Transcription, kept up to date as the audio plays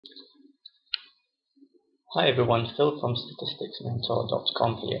Hi everyone, Phil from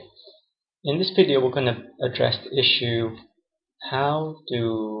statisticsmentor.com here. In this video we're going to address the issue, how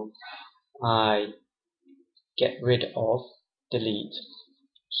do I get rid of, delete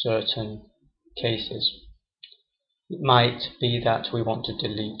certain cases. It might be that we want to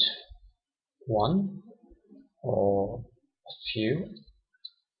delete one or a few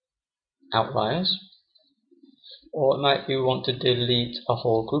outliers, or it might be we want to delete a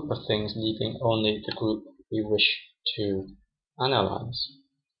whole group of things, leaving only the group we wish to analyze.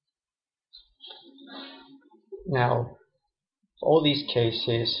 Now, for all these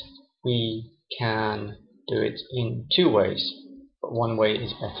cases, we can do it in two ways, but one way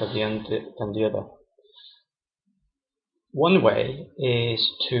is better than the other. One way is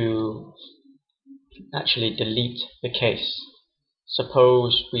to actually delete the case.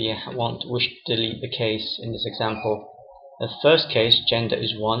 Suppose we wish to delete the case in this example. The first case, gender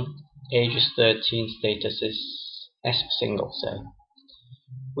is 1, age is 13, status is S single, say.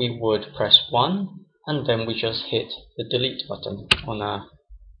 We would press 1 and then we just hit the delete button on our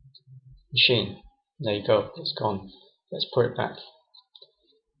machine. There you go, it's gone. Let's put it back.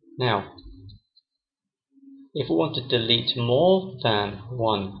 Now, if we want to delete more than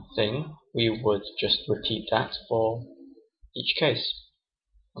one thing, we would just repeat that for each case.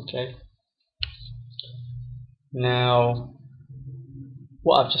 Okay. Now,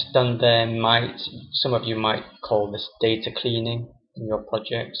 what I've just done there some of you might call this data cleaning in your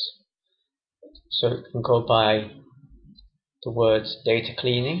projects. So you can go by the words data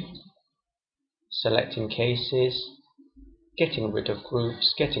cleaning, selecting cases, getting rid of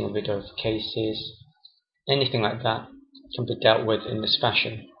groups, getting rid of cases, anything like that can be dealt with in this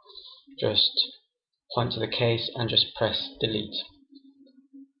fashion. Just point to the case and just press delete.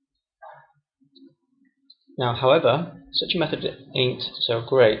 Now, however, such a method ain't so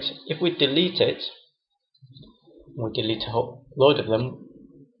great. If we delete it, we delete a whole load of them,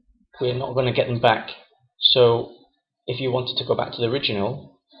 we're not going to get them back. So if you wanted to go back to the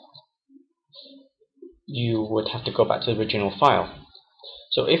original, you would have to go back to the original file.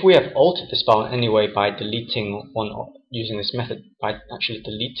 So if we have altered this file in any way by deleting one, using this method, by actually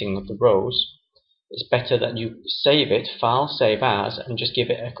deleting the rows, it's better that you save it, file, save as, and just give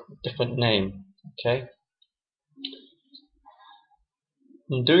it a different name. Okay.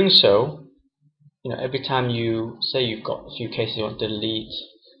 In doing so, every time you say you've got a few cases you want to delete,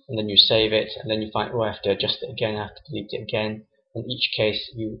 and then you save it, and then you find, oh, I have to adjust it again, I have to delete it again. In each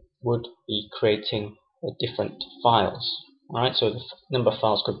case, you would be creating different files. Alright, so the number of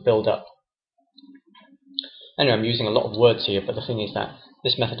files could build up. Anyway, I'm using a lot of words here, but the thing is that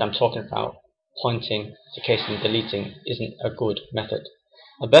this method I'm talking about, pointing to case and deleting, isn't a good method.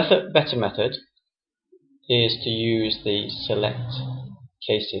 A better method is to use the select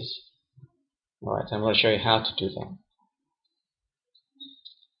cases. Alright, I'm going to show you how to do that.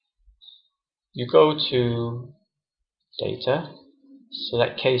 You go to Data,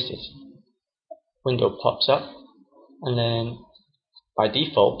 select Cases. Window pops up, and then by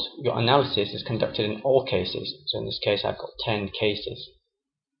default your analysis is conducted in all cases. So in this case I've got 10 cases.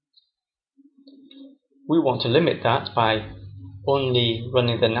 We want to limit that by only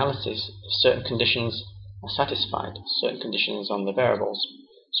running the analysis if certain conditions are satisfied, certain conditions on the variables.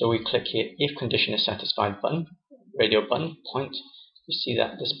 So we click here, if condition is satisfied button, radio button, point. You see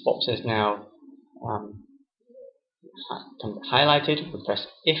that this box is now highlighted. We press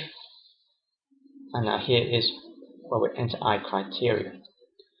if, and now here is where we enter I criteria.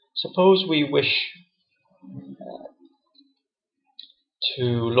 Suppose we wish to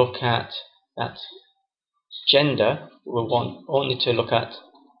look at that gender. We want only to look at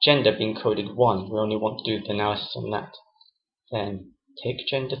gender being coded 1. We only want to do the analysis on that. Then take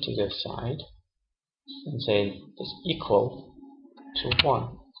gender to the side and say it's equal to 1.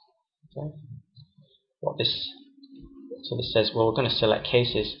 Okay. So this says, well, we're going to select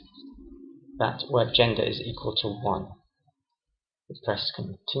cases that where gender is equal to 1. We press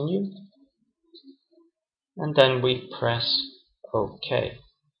continue, and then we press OK.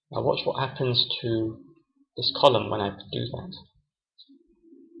 Now watch what happens to this column when I do that.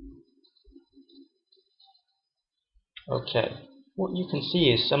 Okay, what you can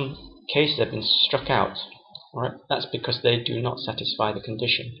see is some cases have been struck out. Right? That's because they do not satisfy the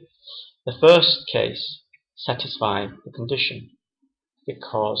condition. The first case satisfies the condition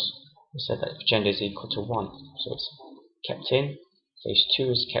because we said that gender is equal to 1, so it's kept in. Case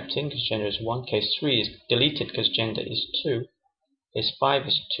 2 is kept in because gender is 1. Case 3 is deleted because gender is 2. Case 5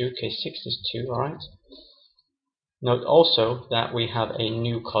 is 2. Case 6 is 2. Alright. Note also that we have a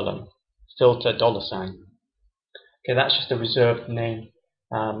new column, filter $. Okay, that's just a reserved name.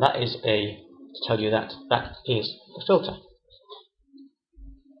 That is a to tell you that that is the filter.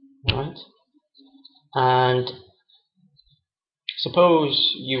 Right? And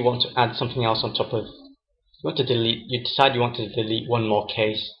suppose you want to add something else on top of, you decide you want to delete one more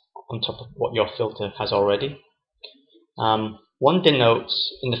case on top of what your filter has already. One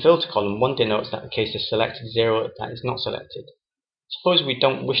denotes, in the filter column, one denotes that the case is selected, 0 that is not selected. Suppose we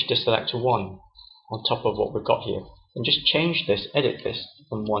don't wish to select 1 on top of what we've got here, then just change this, edit this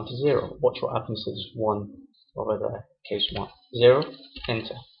from 1 to 0. Watch what happens to this 1 over there, case 1. 0,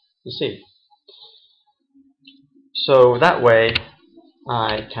 enter. You see? So that way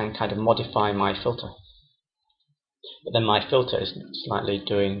I can kind of modify my filter. But then my filter is slightly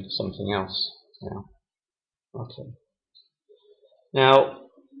doing something else now. Okay. Now,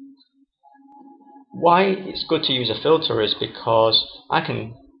 why it's good to use a filter is because I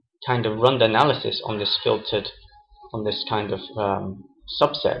can kind of run the analysis on this filtered, on this kind of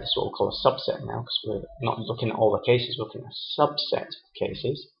subset. It's what we call a subset now, because we're not looking at all the cases, we're looking at a subset of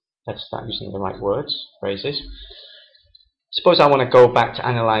cases. Let's start using the right words, phrases. Suppose I want to go back to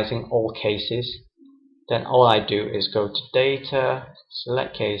analyzing all cases. Then all I do is go to data,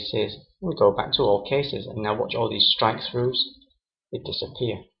 select cases, and go back to all cases. And now watch all these strike-throughs, they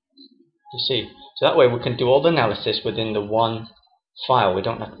disappear. You see? So that way we can do all the analysis within the one file. We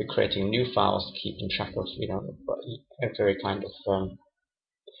don't have to be creating new files to keep track of, every kind of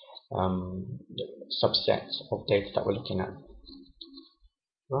subset of data that we're looking at.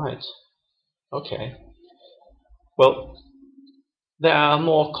 Right. Okay. Well, there are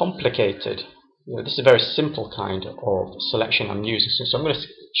more complicated. This is a very simple kind of selection I'm using. So I'm going to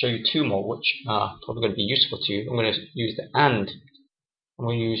show you two more, which are probably going to be useful to you. I'm going to use the AND. I'm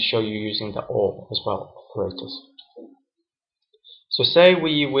going to show you using the OR as well, operators. So say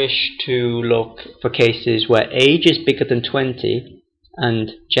we wish to look for cases where age is bigger than 20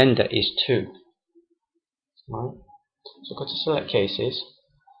 and gender is 2. Right. So go to select cases.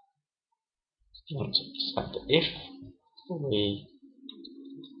 And select if. We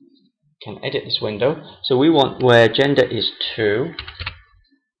can edit this window. So we want where gender is 2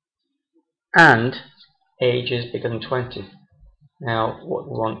 and age is bigger than 20. Now what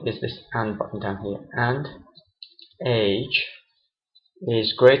we want is this AND button down here. And age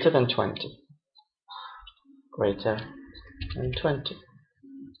is greater than 20. Greater than 20.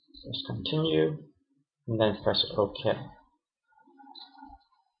 Let's continue and then press OK.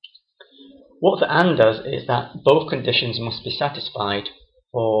 What the AND does is that both conditions must be satisfied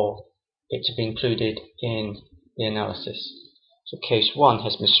for it to be included in the analysis. So case 1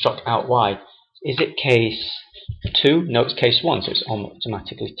 has been struck out. Why? Is it case 2? No, it's case 1, so it's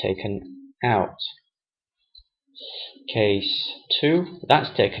automatically taken out. Case 2,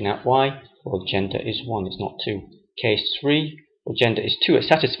 that's taken out. Why? Well, gender is 1, it's not 2. Case 3, well, gender is 2, it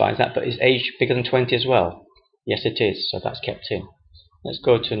satisfies that, but is age bigger than 20 as well? Yes, it is, so that's kept in. Let's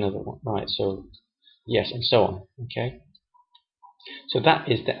go to another one. Right, so yes, and so on. Okay. So that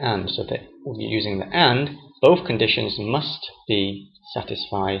is the AND. So that we'll be using the AND. Both conditions must be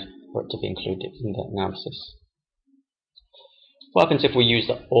satisfied for it to be included in the analysis. What happens if we use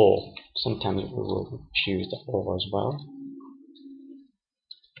the OR? Sometimes we will choose the OR as well.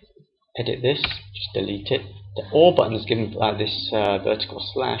 Edit this, just delete it. The OR button is given by this vertical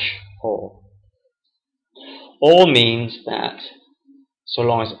slash OR. OR means that so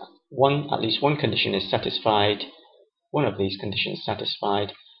long as at least one condition is satisfied, one of these conditions is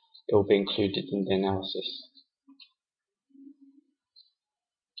satisfied, it will be included in the analysis.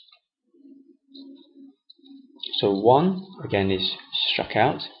 So 1 again is struck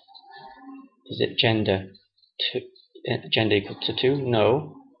out. Is it gender equal to 2?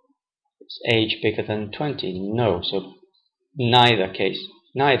 No. Is age bigger than 20? No. So neither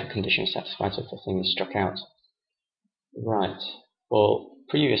condition is satisfied, so the thing is struck out. Right. Well,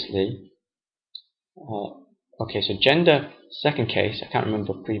 previously, okay, so gender, second case, I can't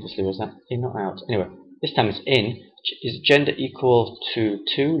remember previously, was that in or out? Anyway, this time it's in. Is gender equal to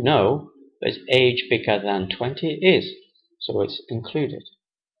 2? No. But is age bigger than 20? It is. So it's included.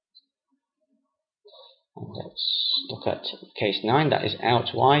 And let's look at case 9, that is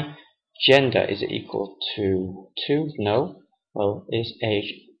out. Why? Gender, is it equal to 2? No. Well, is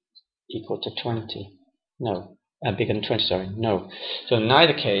age equal to 20? No. Bigger than 20, sorry. No. So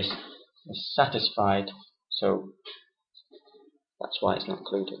neither case is satisfied, so that's why it's not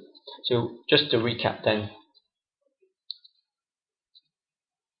included. So just to recap then,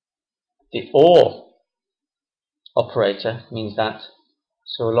 the OR operator means that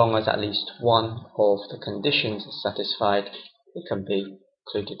so long as at least one of the conditions is satisfied, it can be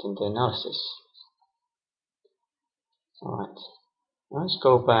included in the analysis. Alright, let's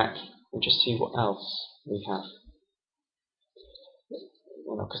go back and just see what else we have.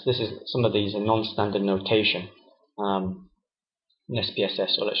 Because this is, some of these are non-standard notation in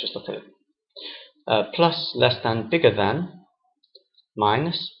SPSS, so let's just look at it. Plus, less than, bigger than,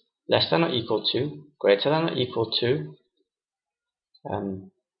 minus, less than or equal to, greater than or equal to,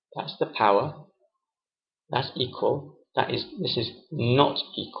 that's the power, that's equal, this is not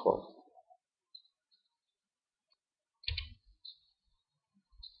equal.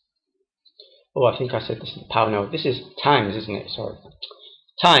 Oh, I think I said this is power. No, this is times, isn't it? Sorry.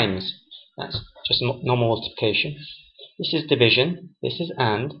 Times. That's just normal multiplication. This is division. This is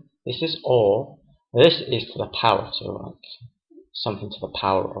and. This is or. This is to the power. So like something to the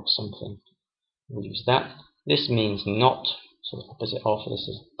power of something. We'll use that. This means not. So the opposite of. This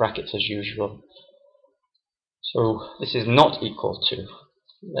is brackets as usual. So this is not equal to.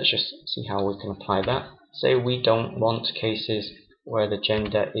 Let's just see how we can apply that. Say we don't want cases where the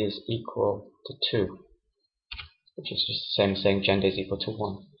gender is equal to 2, which is just the same as saying gender is equal to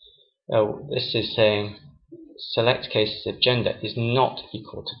 1. This is saying select cases if gender is not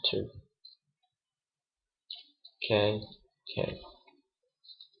equal to 2. Okay.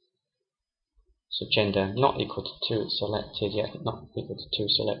 So gender not equal to 2 selected, yeah, not equal to 2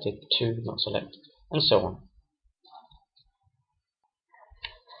 selected, 2 not selected, and so on.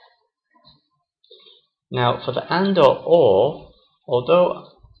 Now for the and or, although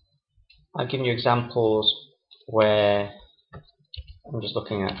I've given you examples where I'm just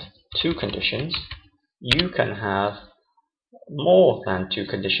looking at 2 conditions, you can have more than 2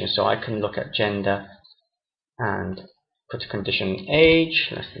 conditions. So I can look at gender and put a condition age,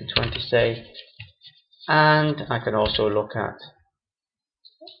 less than 20 say, and I can also look at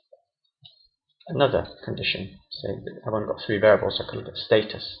another condition. Say that I've only got 3 variables, so I can look at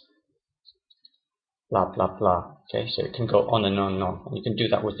status, blah blah blah. Okay, so it can go on and on and on, and you can do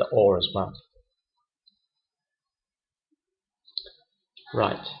that with the or as well.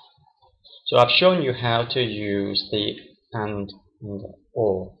 Right, so I've shown you how to use the and the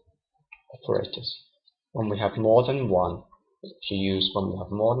or operators when we have more than one. To use when we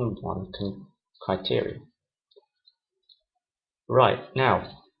have more than one criteria. Right,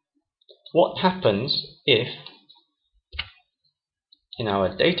 now what happens if in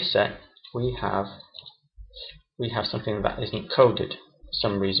our data set we have something that isn't coded? For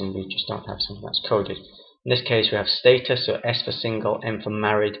some reason we just don't have something that's coded. In this case we have status, so S for single, M for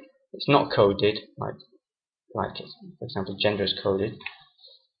married. It's not coded, like for example gender is coded.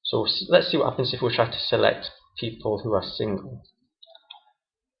 So let's see what happens if we try to select people who are single.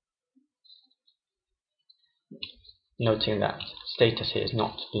 Noting that status here is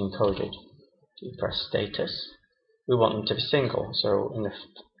not being coded. You press status. We want them to be single, so in a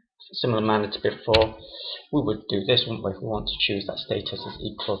similar manner to before, we would do this, wouldn't we? If we want to choose that status is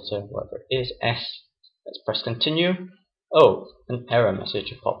equal to whatever it is, S. Let's press continue. Oh, an error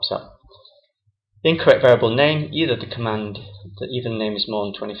message pops up. Incorrect variable name. Either the name is more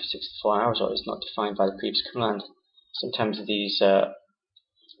than 20 for 64 hours, or is not defined by the previous command. Sometimes these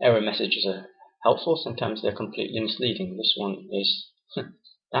error messages are helpful. Sometimes they're completely misleading. This one is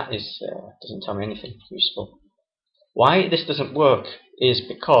doesn't tell me anything useful. Why this doesn't work is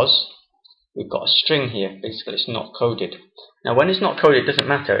because we've got a string here. Basically, it's not coded. Now, when it's not coded, it doesn't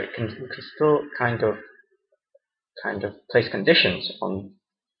matter. We can still kind of place conditions on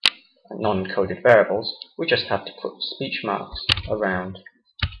non-coded variables. We just have to put speech marks around.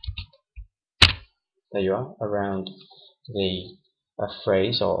 There you are, around the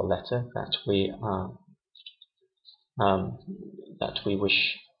phrase or letter that we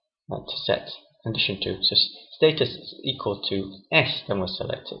wish to set condition to. So status is equal to S, then we'll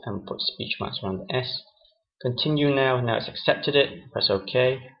select it and put speech marks around the S. Continue now. Now it's accepted it. Press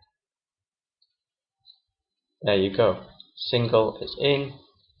OK. There you go. Single is in.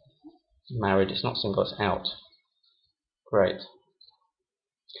 Married is not single, it's out. Great.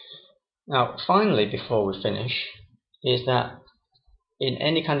 Now finally, before we finish, is that in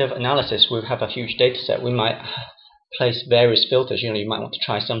any kind of analysis we have a huge data set. We might place various filters. You might want to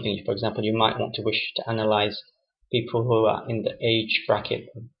try something. For example, you might want to wish to analyze people who are in the age bracket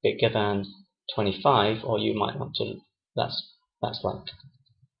bigger than 25, or you might want to, that's like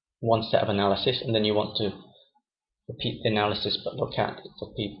one set of analysis, and then you want to repeat the analysis but look at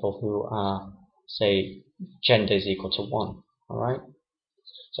the people who are, say, gender is equal to 1. Alright?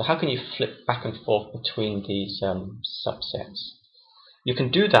 So how can you flip back and forth between these subsets? You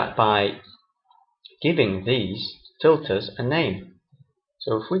can do that by giving these filters a name.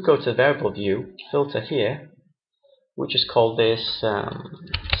 So if we go to the variable view, filter here, we just call this,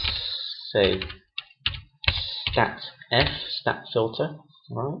 say, stat filter.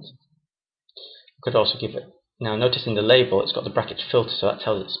 Alright? Could also give it. Now notice in the label it's got the bracket filter, so that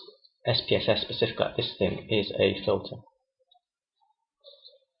tells us SPSS specifically that this thing is a filter.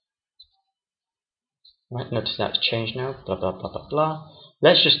 Right, notice that's changed now, blah blah blah blah blah.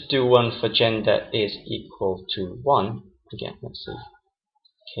 Let's just do one for gender is equal to 1. Again, let's see.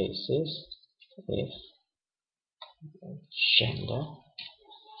 Cases if gender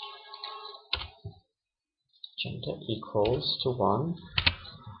equals to 1.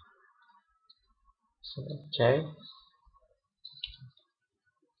 So, okay.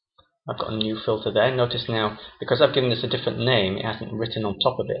 I've got a new filter there. Notice now, because I've given this a different name, it hasn't written on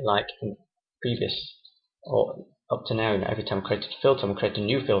top of it like in previous or up to now. Every time I create a filter, I'm creating a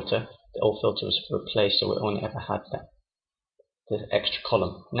new filter. The old filter was replaced, so we only ever had the extra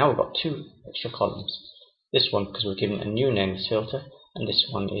column. Now we've got 2 extra columns. This one because we're giving it a new name, this filter, and this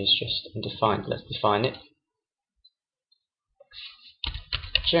one is just undefined. Let's define it.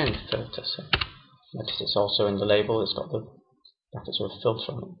 Gen filter. So notice it's also in the label. It's got the brackets with a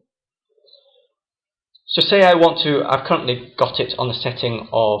filter on it. So say I want to, I've currently got it on the setting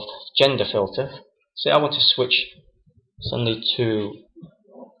of gender filter. Say I want to switch suddenly to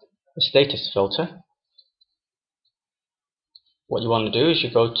the status filter. What you want to do is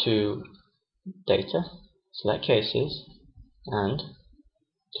you go to data, select cases, and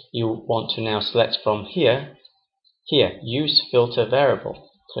you want to now select from here, use filter variable.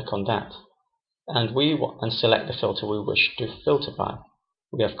 Click on that. And select the filter we wish to filter by.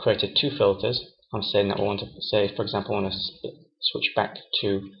 We have created 2 filters. I'm saying that we want to say, for example, I want to switch back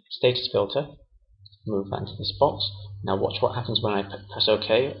to status filter. Move that into this box. Now watch what happens when I press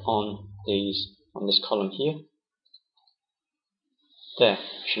OK on this column here. There,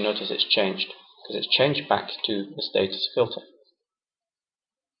 you should notice it's changed because it's changed back to the status filter.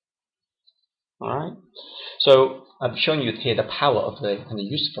 Alright, so I've shown you here the power of and the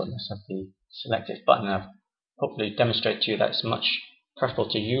usefulness of the selective button. I've hopefully demonstrated to you that it's much preferable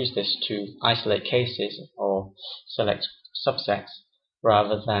to use this to isolate cases or select subsets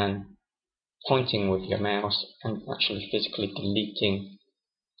rather than pointing with your mouse and actually physically deleting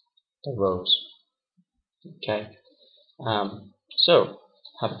the rows. Okay, so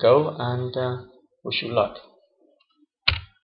have a go and wish you luck.